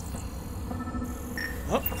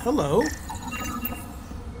 Oh, hello.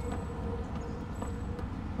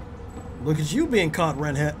 Look at you being caught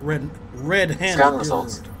red-handed. Scan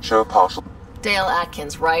results show partial. Dale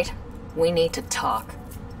Atkins, right? We need to talk.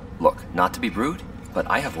 Look, not to be rude, but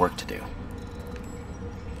I have work to do.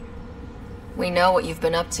 We know what you've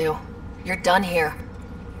been up to. You're done here.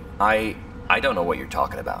 I don't know what you're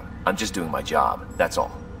talking about. I'm just doing my job, that's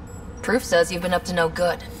all. Proof says you've been up to no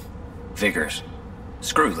good. Figures.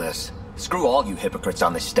 Screw this. Screw all you hypocrites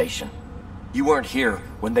on this station. You weren't here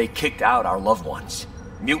when they kicked out our loved ones.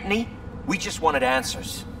 Mutiny? We just wanted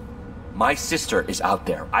answers. My sister is out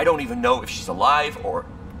there. I don't even know if she's alive or...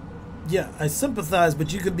 Yeah, I sympathize,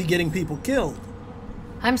 but you could be getting people killed.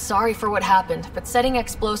 I'm sorry for what happened, but setting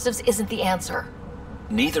explosives isn't the answer.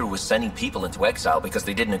 Neither was sending people into exile because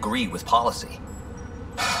they didn't agree with policy.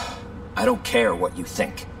 I don't care what you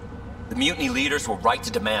think. The mutiny leaders were right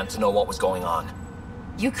to demand to know what was going on.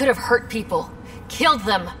 You could have hurt people. Killed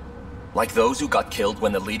them. Like those who got killed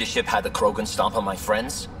when the leadership had the Krogan stomp on my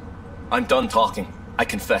friends? I'm done talking. I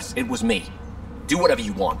confess, it was me. Do whatever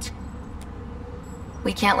you want.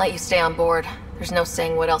 We can't let you stay on board. There's no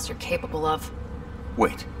saying what else you're capable of.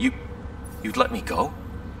 Wait, you'd let me go?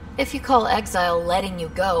 If you call exile letting you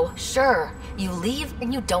go, sure. You leave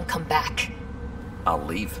and you don't come back. I'll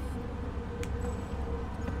leave.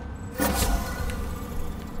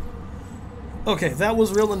 Okay, that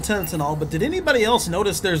was real intense and all, but did anybody else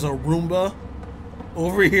notice there's a Roomba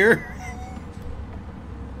over here?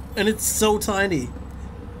 And it's so tiny.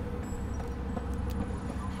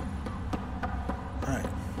 Alright,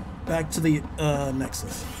 back to the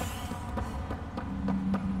Nexus.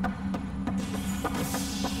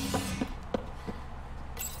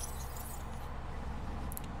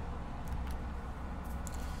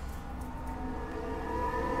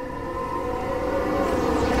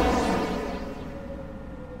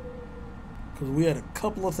 Because we had a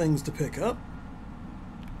couple of things to pick up.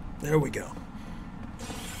 There we go.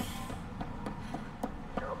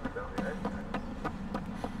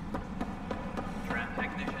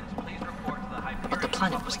 But the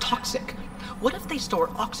planet was toxic. What if they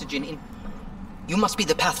store oxygen in... You must be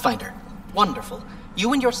the Pathfinder. Wonderful.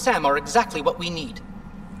 You and your Sam are exactly what we need.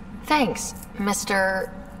 Thanks,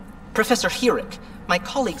 Mr... Professor Hyperion. My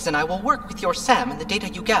colleagues and I will work with your Sam and the data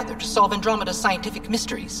you gather to solve Andromeda's scientific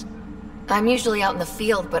mysteries. I'm usually out in the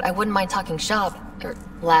field, but I wouldn't mind talking shop. Or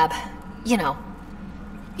lab. You know.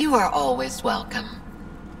 You are always welcome.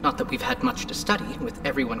 Not that we've had much to study, with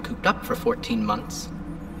everyone cooped up for 14 months.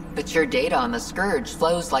 But your data on the Scourge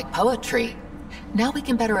flows like poetry. Now we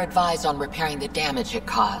can better advise on repairing the damage it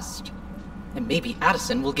caused. And maybe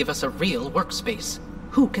Addison will give us a real workspace.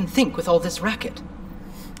 Who can think with all this racket?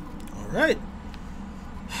 Alright.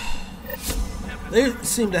 They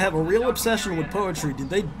seem to have a real obsession with poetry. Did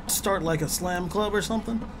they start like a slam club or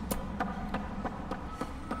something?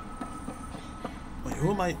 Wait,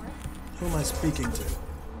 who am I speaking to?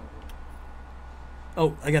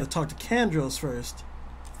 Oh, I gotta talk to Kandros first.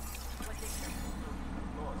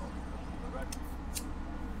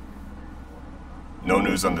 No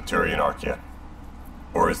news on the Turian Ark yet?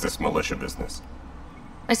 Or is this militia business?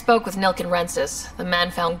 I spoke with Nilken Rensis, the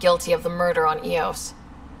man found guilty of the murder on Eos.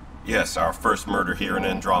 Yes, our first murder here in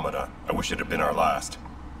Andromeda. I wish it had been our last.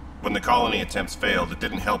 When the colony attempts failed, it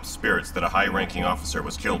didn't help spirits that a high-ranking officer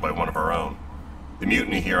was killed by one of our own. The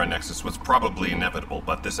mutiny here on Nexus was probably inevitable,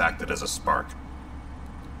 but this acted as a spark.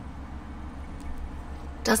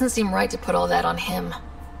 Doesn't seem right to put all that on him.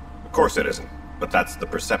 Of course it isn't, but that's the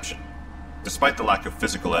perception. Despite the lack of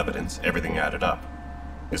physical evidence, everything added up.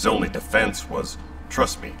 His only defense was,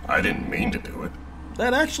 trust me, I didn't mean to do it.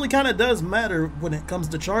 That actually kind of does matter when it comes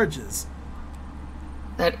to charges.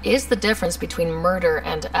 That is the difference between murder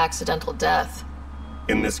and accidental death.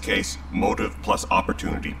 In this case, motive plus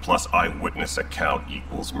opportunity plus eyewitness account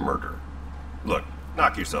equals murder. Look,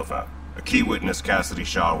 knock yourself out. A key witness, Cassidy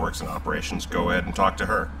Shaw, works in operations. Go ahead and talk to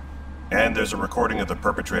her. And there's a recording of the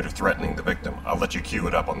perpetrator threatening the victim. I'll let you cue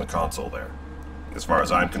it up on the console there. As far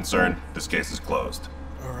as I'm concerned, this case is closed.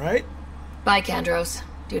 Alright. Bye, Kandros.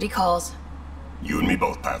 Duty calls. You and me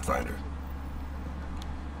both, Pathfinder.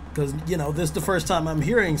 Because, you know, this is the first time I'm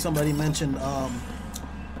hearing somebody mention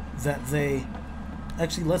that they...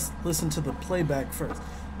 Actually, let's listen to the playback first.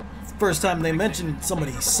 First time they mentioned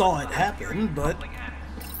somebody saw it happen, but...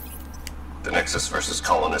 The Nexus versus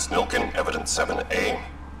colonist Nilken, evidence 7A.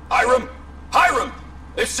 Hiram! Hiram!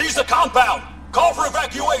 They've seized the compound! Call for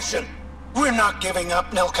evacuation! We're not giving up,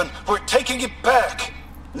 Nilken. We're taking it back.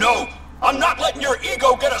 No! I'm not letting your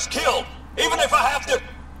ego get us killed! Even if I have to...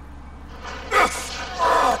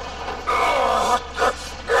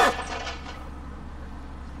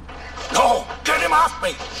 No! Get him off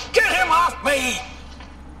me! Get him off me!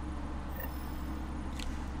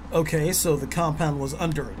 Okay, so the compound was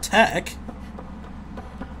under attack.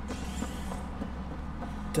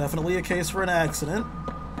 Definitely a case for an accident.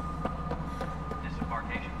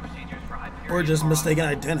 Or just mistaken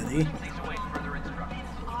identity.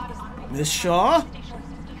 Miss Shaw?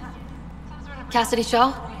 Cassidy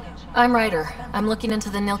Shaw? I'm Ryder. I'm looking into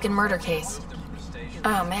the Nilken murder case.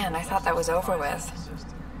 Oh man, I thought that was over with.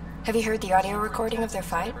 Have you heard the audio recording of their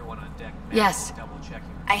fight? Yes.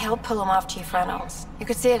 I helped pull him off Chief Reynolds. You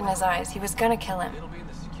could see it in his eyes. He was gonna kill him.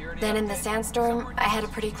 Then in the sandstorm, I had a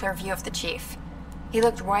pretty clear view of the chief. He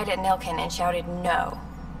looked right at Nilkin and shouted no.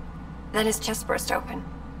 Then his chest burst open.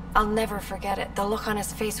 I'll never forget it. The look on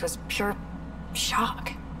his face was pure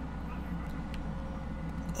shock.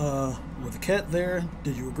 With the cat there,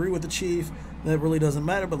 did you agree with the chief? That really doesn't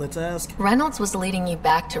matter, but let's ask. Reynolds was leading you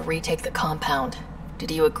back to retake the compound.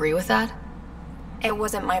 Did you agree with that? It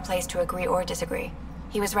wasn't my place to agree or disagree.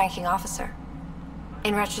 He was ranking officer.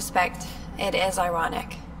 In retrospect, it is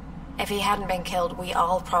ironic. If he hadn't been killed, we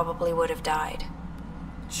all probably would have died.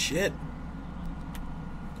 Shit.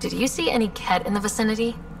 Did you see any Ket in the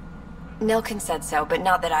vicinity? Nilkin said so, but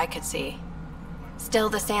not that I could see. Still,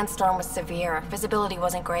 the sandstorm was severe. Visibility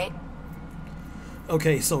wasn't great.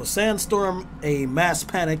 Okay, so a sandstorm, a mass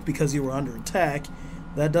panic because you were under attack.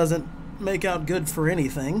 That doesn't make out good for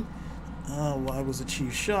anything. Why was the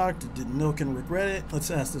chief shocked? Did Nilkin regret it? Let's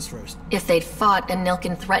ask this first. If they'd fought and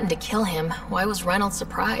Nilkin threatened to kill him, why was Reynolds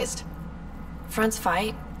surprised? Fronts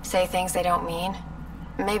fight, say things they don't mean,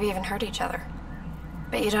 maybe even hurt each other.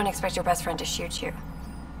 But you don't expect your best friend to shoot you.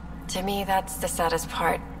 To me, that's the saddest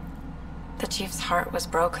part. The chief's heart was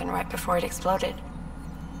broken right before it exploded.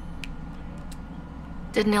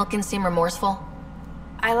 Did Nilkin seem remorseful?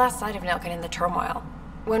 I lost sight of Nilkin in the turmoil.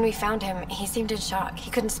 When we found him, he seemed in shock.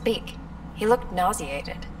 He couldn't speak. He looked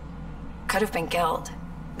nauseated. Could have been guilt.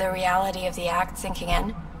 The reality of the act sinking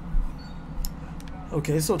in.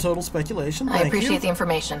 Okay, so total speculation. I appreciate the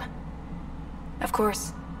information. Of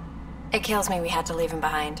course. It kills me we had to leave him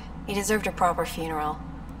behind. He deserved a proper funeral.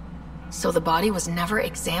 So the body was never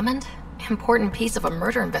examined? Important piece of a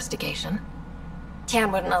murder investigation.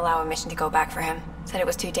 Tian wouldn't allow a mission to go back for him. Said it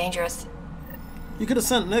was too dangerous. You could have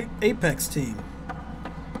sent an Apex team.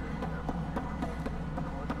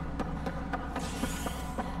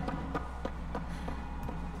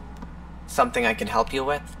 Something I can help you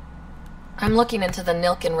with? I'm looking into the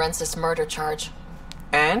Nilkin-Rensis murder charge.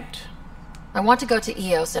 And? I want to go to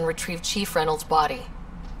Eos and retrieve Chief Reynolds' body.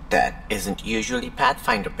 That isn't usually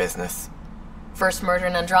Pathfinder business. First murder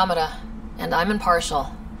in Andromeda, and I'm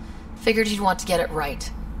impartial. Figured you'd want to get it right.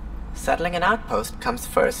 Settling an outpost comes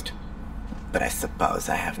first. But I suppose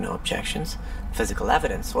I have no objections. Physical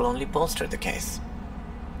evidence will only bolster the case.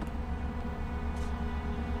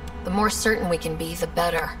 The more certain we can be, the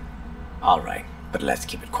better. Alright, but let's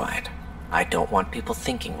keep it quiet. I don't want people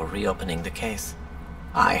thinking we're reopening the case.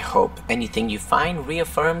 I hope anything you find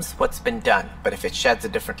reaffirms what's been done, but if it sheds a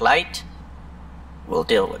different light, we'll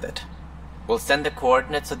deal with it. We'll send the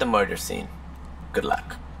coordinates of the murder scene. Good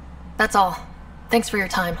luck. That's all. Thanks for your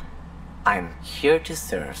time. I'm here to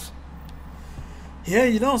serve. Yeah,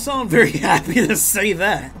 you don't sound very happy to say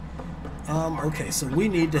that. Okay, so we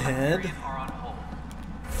need to head...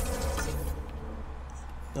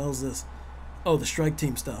 What the hell's this? Oh, the strike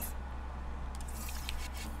team stuff.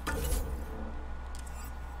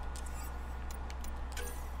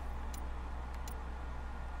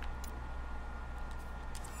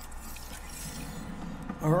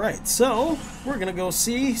 Alright, so we're gonna go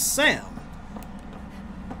see Sam.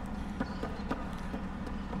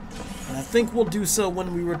 And I think we'll do so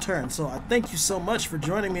when we return. So I thank you so much for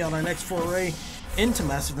joining me on our next foray into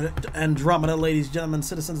Massive Andromeda, ladies, gentlemen,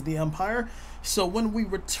 citizens of the Empire. So when we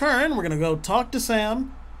return, we're gonna go talk to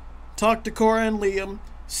Sam, talk to Cora and Liam,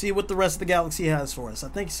 see what the rest of the galaxy has for us. I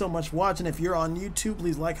thank you so much for watching. If you're on YouTube,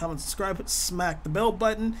 please like, comment, subscribe, smack the bell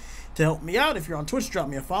button to help me out. If you're on Twitch, drop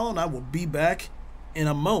me a follow, and I will be back in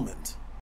a moment.